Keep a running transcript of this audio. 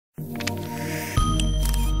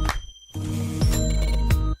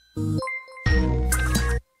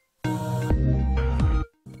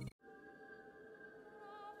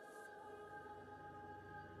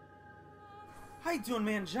you doing,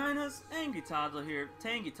 Manginas? Angry Toddler here.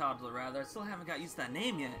 Tangy Toddler, rather. I still haven't got used to that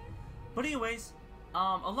name yet. But anyways,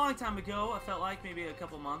 a long time ago, I felt like maybe a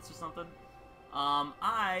couple months or something,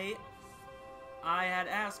 I had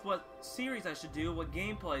asked what series I should do, what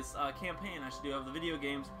gameplay campaign I should do of the video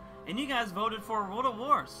games, and you guys voted for World of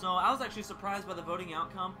War. So I was actually surprised by the voting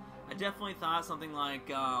outcome. I definitely thought something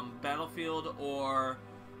like Battlefield or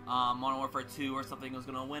Modern Warfare 2 or something was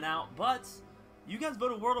going to win out, but you guys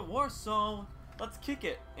voted World of War, so let's kick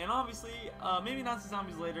it. And obviously, maybe Nazi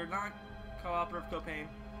Zombies later, not cooperative Copain.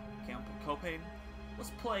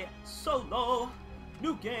 Let's play solo.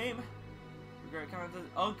 New game. Regret content.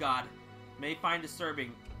 Oh god. May find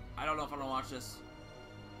disturbing. I don't know if I'm gonna watch this.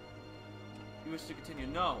 You wish to continue?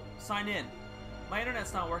 No. Sign in. My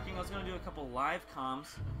internet's not working. I was gonna do a couple live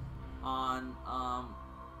comms on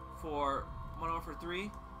for Modern Warfare 3,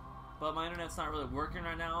 but my internet's not really working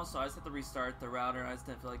right now, so I just have to restart the router. I just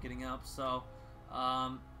didn't feel like getting up. So,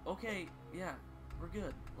 okay, yeah, we're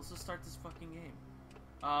good. Let's just start this fucking game.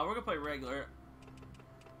 We're gonna play regular,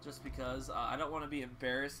 just because I don't want to be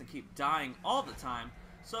embarrassed and keep dying all the time.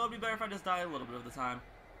 So it'd be better if I just die a little bit of the time.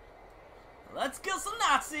 Let's kill some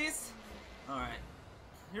Nazis! Alright,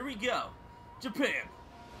 here we go. Japan.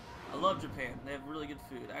 I love Japan. They have really good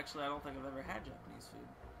food. Actually, I don't think I've ever had Japanese food.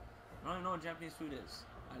 I don't even know what Japanese food is.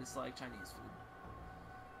 I just like Chinese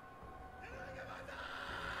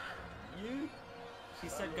food. You? She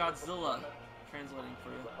said Godzilla. Translating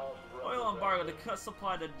for you. Oil embargo to cut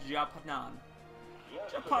supply to Japan.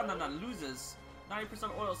 Japan loses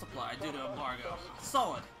 90% oil supply due to embargo.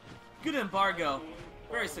 Solid. Good embargo.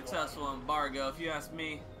 Very successful embargo, if you ask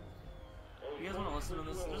me. You guys want to listen to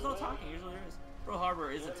this? There's no talking, usually there is. Pearl Harbor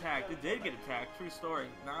is attacked. It did get attacked. True story.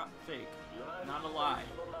 Not fake. Not a lie.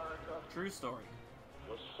 True story.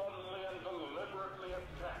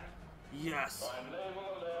 Yes.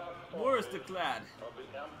 War is declared.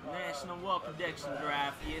 National War Protection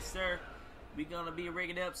Draft. Yes, sir. We gonna be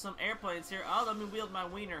rigging up some airplanes here. Oh, let me wield my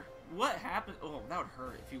wiener. What happened? Oh, that would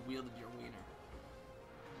hurt if you wielded your wiener.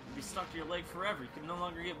 You'd be stuck to your leg forever. You can no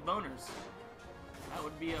longer get boners. That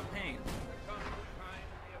would be a pain.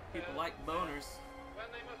 People like boners.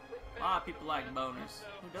 A lot of people like boners.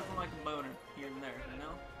 Who doesn't like a boner here and there, you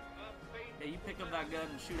know? Yeah, you pick up that gun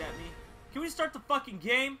and shoot at me. Can we start the fucking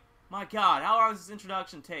game? My god, how long does this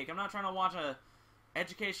introduction take? I'm not trying to watch a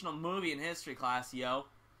educational movie in history class, yo.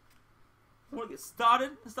 I want to get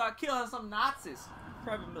started and start killing some Nazis.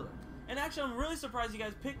 Private Miller. And actually, I'm really surprised you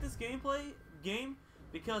guys picked this game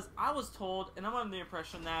because I was told, and I'm under the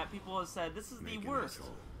impression that people have said this is the worst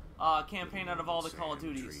campaign out of all the Call of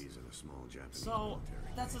Duties. So,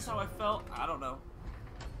 that's just how I felt. I don't know.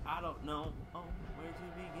 Oh, where to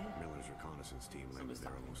begin? Miller's reconnaissance team landed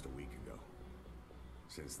there almost a week ago.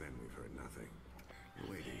 Since then, we've heard nothing.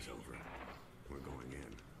 The waiting's over. We're going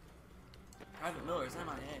in. Private Miller's MIA.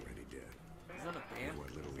 Already dead. Is that a band?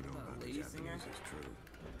 What little we know about the Japanese is true.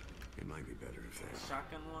 It might be better if they...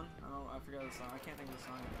 Shotgun one? Oh, I forgot the song. I can't think of the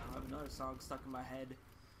song now. I have another song stuck in my head.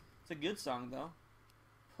 It's a good song, though.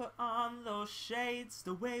 Put on those shades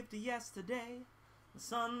to wave to yesterday. The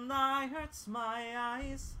sunlight hurts my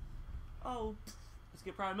eyes. Oh, let's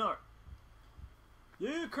get Private Miller.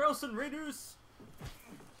 Yeah, Carlson Raiders.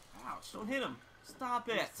 Ouch, don't hit him. Stop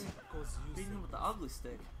it. Beating him with the ugly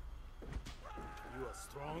stick. You are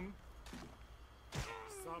strong.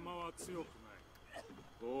 I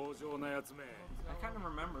kind of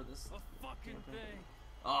remember this. A fucking thing.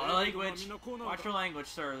 Oh, language. Watch your language,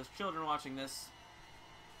 sir. There's children watching this.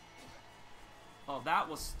 Oh, that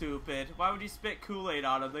was stupid. Why would you spit Kool-Aid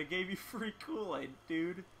on him? They gave you free Kool-Aid,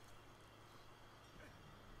 dude.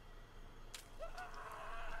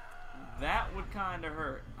 That would kind of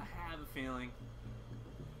hurt. I have a feeling.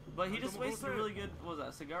 But he just wasted a really good, what was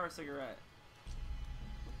that, cigar or cigarette?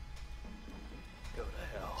 Go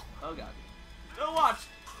to hell. Oh god. Don't watch!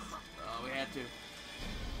 Oh, we had to.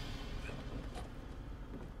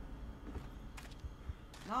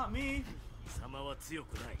 Not me.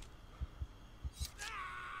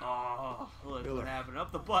 Oh, look what happened.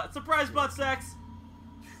 Up the butt. Surprise butt sex!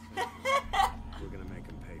 We're gonna make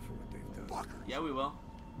them pay for what they've done. Yeah, we will.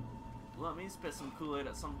 Let me spit some Kool-Aid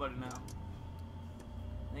at somebody now.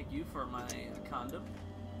 Thank you for my condom.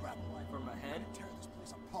 For my head.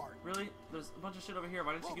 Really? There's a bunch of shit over here.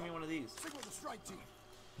 Why didn't you give me one of these?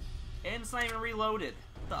 And it's not even reloaded.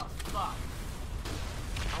 What the fuck?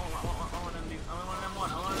 I want an M1. I want an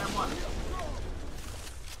M1. I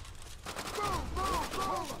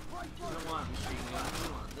don't want a machine gun. I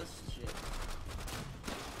want this shit.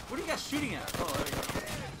 What are you guys shooting at? Oh, there you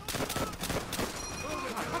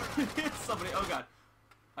go. Somebody. Oh god.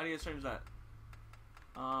 How do you guys change that?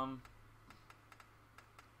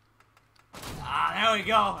 There we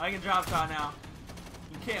go. I can drop shot now.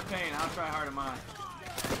 You campaign. I'll try hard at mine.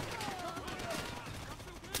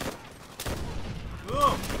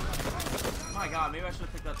 Ooh. My God, maybe I should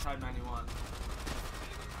have picked up Type 91. Or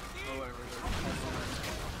whatever it is.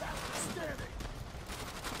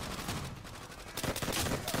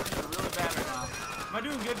 I'm really bad right now. Am I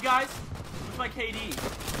doing good, guys? What's my KD?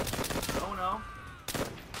 Oh no.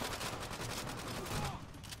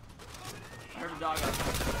 I heard a dog outside.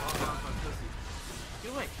 Oh, no, it's my pussy.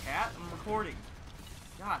 Feel like cat? I'm recording.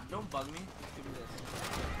 God, don't bug me. Just give me this.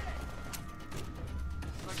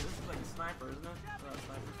 This is like a sniper, isn't it? Is that a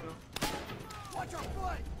sniper skill? Watch your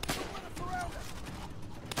foot! Don't let it surround us!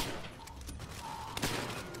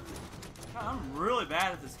 God, I'm really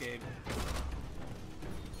bad at this game.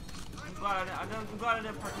 I'm glad I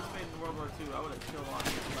didn't participate in World War II. I would have killed a lot of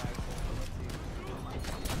people by accident. But let's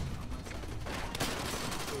see.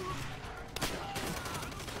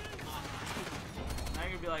 Now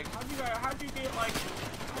you're gonna be like, how'd you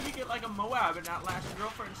get like a Moab and not Last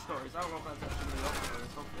Girlfriend stories? I don't know if that's actually real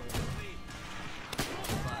stories, hopefully.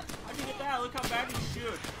 But how'd you get that? Look how bad you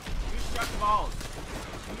shoot. You struck balls.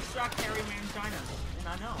 You struck hairy manginas. And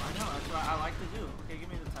I know, that's what I like to do. Okay, give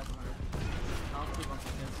me the Type 100. I'll keep on this.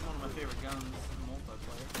 It's one of my favorite guns in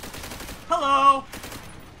multiplayer. Hello!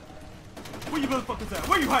 Where you motherfuckers at?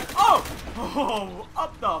 Where you hiding? Oh! Oh!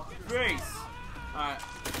 Up the face! Alright.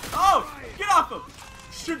 Oh! Get off him!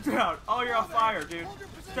 Shoot down! Oh, you're on fire, dude.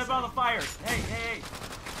 Step out of the fire. Hey!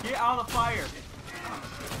 Get out of the fire.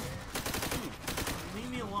 Dude, leave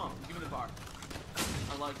me alone. Give me the bar.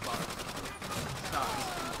 I like bars. Stop.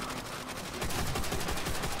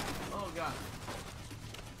 Oh, God.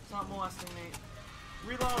 Stop molesting me.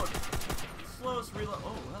 Reload! Slowest reload.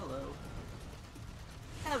 Oh, hello.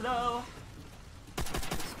 Hello!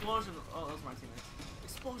 Explosion. Oh, those are my teammates.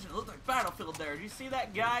 Explosion. It looked like Battlefield there. Did you see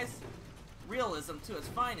that, guys? Realism to its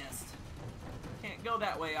finest. Can't go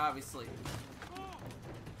that way, obviously.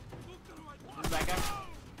 Is that guy?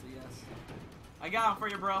 Yes. I got him for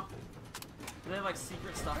you, bro. Do they have like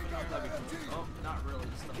secret stuff in here? That'd be cool. Oh, not really.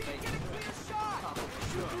 Just a fake. Oh,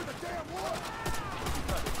 sure.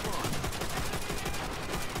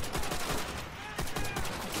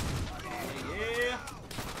 Yeah.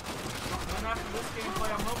 And after this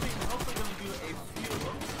gameplay, I'm hopefully going to do a few.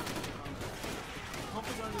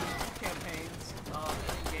 Hopefully going to do 2 campaigns in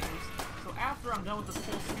games. So after I'm done with this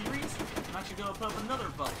whole series, I'm actually going to put up another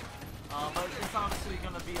vote. But it's obviously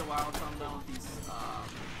going to be a while until I'm done with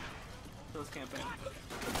those campaigns.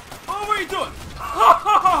 Oh, what are you doing?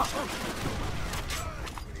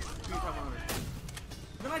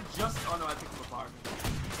 Then I just... Oh no, I picked up a bar.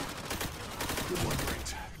 Good one,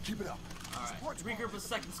 Great. Keep it up. Alright, regroup with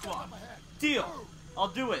second squad. Deal! I'll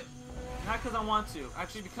do it. Not because I want to.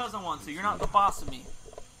 Actually, because I want to. You're not the boss of me.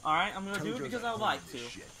 Alright, I'm going to do it because I like to.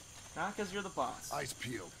 Not because you're the boss. Eyes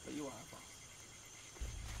peeled. But you are a boss.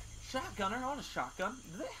 Shotgunner? I want a shotgun.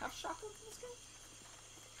 Do they have shotguns in this game?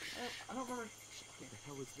 I don't remember. What the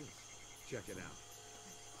hell is this? Check it out.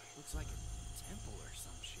 Looks like a temple or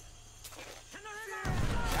some shit.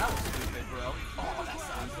 That was stupid, bro. Oh, that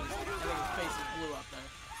sounds good. I think his face is blue up there.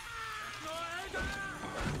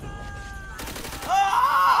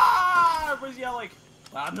 Ah! Everybody's yelling.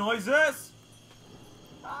 Loud noises!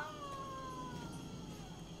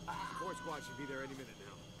 Four squad should be there any minute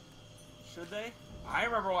now. Should they? I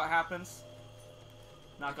remember what happens.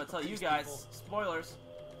 Not gonna tell you guys. Spoilers.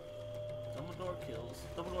 Dumbledore kills.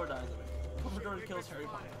 Dumbledore dies of it. Dumbledore kills Harry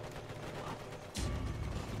Potter.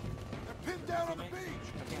 They're pinned down on the beach.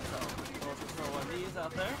 I can't tell. Well, let's throw one of these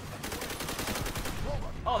out there.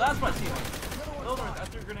 Oh, that's my teammate. I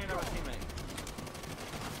threw a grenade at my teammate.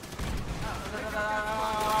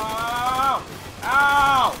 Ow!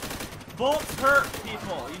 Ow! Bullets hurt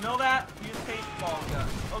people. You know that? Use paintball gun.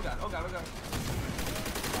 Oh god, oh god, oh god.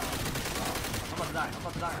 I'm about to die. I'm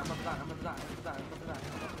about to die. I'm about to die. I'm about to die. I'm about to die. I'm about to die.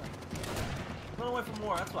 I'm about to die. Run away from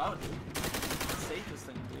war. That's what I would do. It's the safest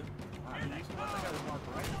thing to do. Alright, next one. I got his mark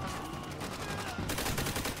right.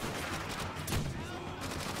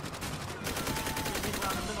 He's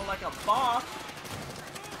around the middle like a boss.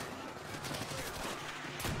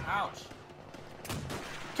 Ouch.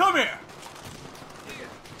 Come here!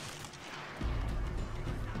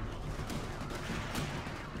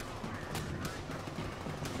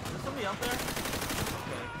 There's somebody up there?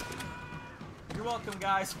 Okay. You're welcome,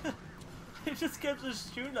 guys. It just kept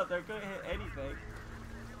just shooting up there. Couldn't hit anything.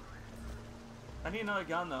 I need another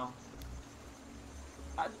gun, though.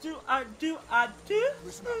 I do.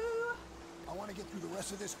 Listen up. I want to get through the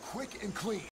rest of this quick and clean.